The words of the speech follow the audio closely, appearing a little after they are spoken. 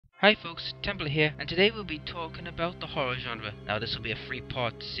Hi folks, Temple here, and today we'll be talking about the horror genre. Now this will be a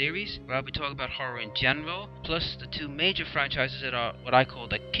three-part series where I'll be talking about horror in general, plus the two major franchises that are what I call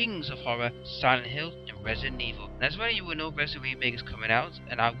the kings of horror, Silent Hill and Resident Evil. And as well you will know, Resident Evil Remake is coming out,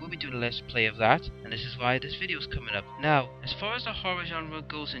 and I will be doing a let's play of that, and this is why this video is coming up. Now, as far as the horror genre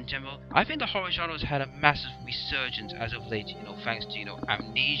goes in general, I think the horror genre has had a massive resurgence as of late, thanks to,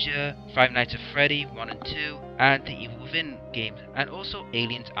 Amnesia, Five Nights at Freddy 1 and 2, and the Evil Within games, and also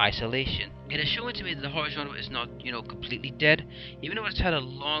Aliens Isolation. It is showing to me that the horror genre is not, completely dead, even though it's had a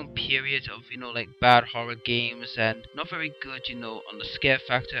long period of, like bad horror games and not very good, on the scare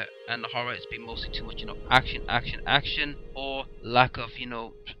factor and the horror. It's been mostly too much, action, or lack of,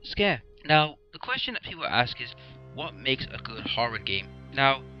 scare. Now, the question that people ask is, what makes a good horror game?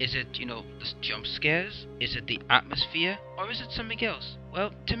 Now, is it, the jump scares? Is it the atmosphere? Or is it something else?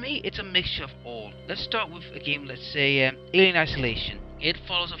 Well, to me, it's a mixture of all. Let's start with a game, let's say, Alien Isolation. It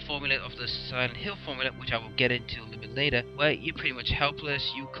follows a formula of the Silent Hill formula, which I will get into a little bit later, where you're pretty much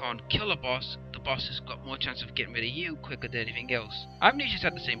helpless, you can't kill a boss, the boss has got more chance of getting rid of you quicker than anything else. Amnesia's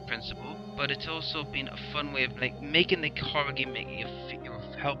had the same principle, but it's also been a fun way of making the horror game, making you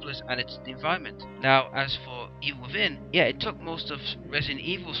helpless, and it's the environment. Now, as for Evil Within, yeah, it took most of Resident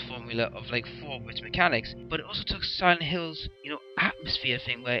Evil's formula of 4 of its mechanics, but it also took Silent Hill's, atmosphere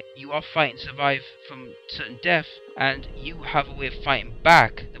thing where you are fighting to survive from certain death, and you have a way of fighting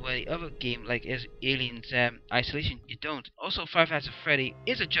back, the way the other game, is Aliens Isolation, you don't. Also, Five Nights at Freddy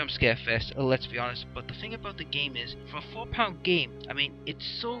is a jump scare fest, let's be honest, but the thing about the game is, for a £4 game, I mean,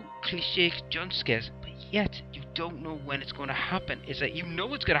 it's so cliche jump scares, but yet you don't know when it's going to happen. It's like you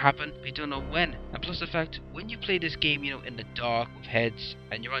know it's going to happen, but you don't know when. And plus the fact, when you play this game, in the dark with heads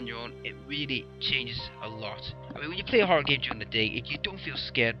and you're on your own, it really changes a lot. I mean, when you play a horror game during the day, you don't feel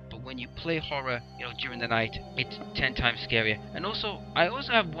scared, but when you play horror, during the night, it's 10 times scarier. And also, I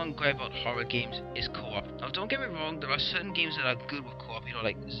also have one gripe about horror games is co-op. Now, don't get me wrong, there are certain games that are good with co-op,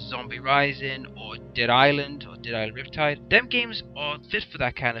 like Zombie Rising or Dead Island or Dead Island Riptide. Them games are fit for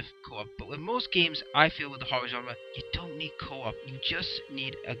that kind of co-op, but with most games, I feel with the horror genre, you don't need co-op. You just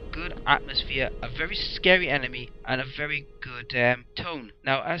need a good atmosphere, a very scary enemy, and a very good tone.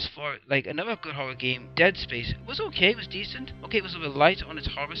 Now, as for another good horror game, Dead Space was okay, it was decent. Okay, it was a bit light on its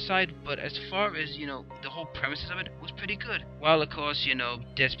horror side, but as far as the whole premises of it was pretty good. While of course,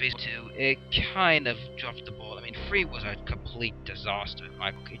 Dead Space 2, it kind of dropped the ball. I mean, 3 was a complete disaster in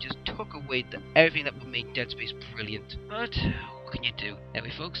my book. It just took away everything that would make Dead Space brilliant. But what can you do?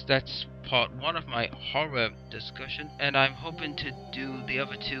 Anyway, folks, that's part 1 of my horror discussion, and I'm hoping to do the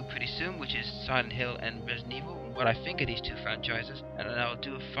other 2 pretty soon, which is Silent Hill and Resident Evil, what I think of these 2 franchises, and then I'll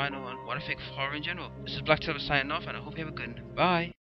do a final on what I think of horror in general. This is Black Silver signing off, and I hope you have a good one. Bye!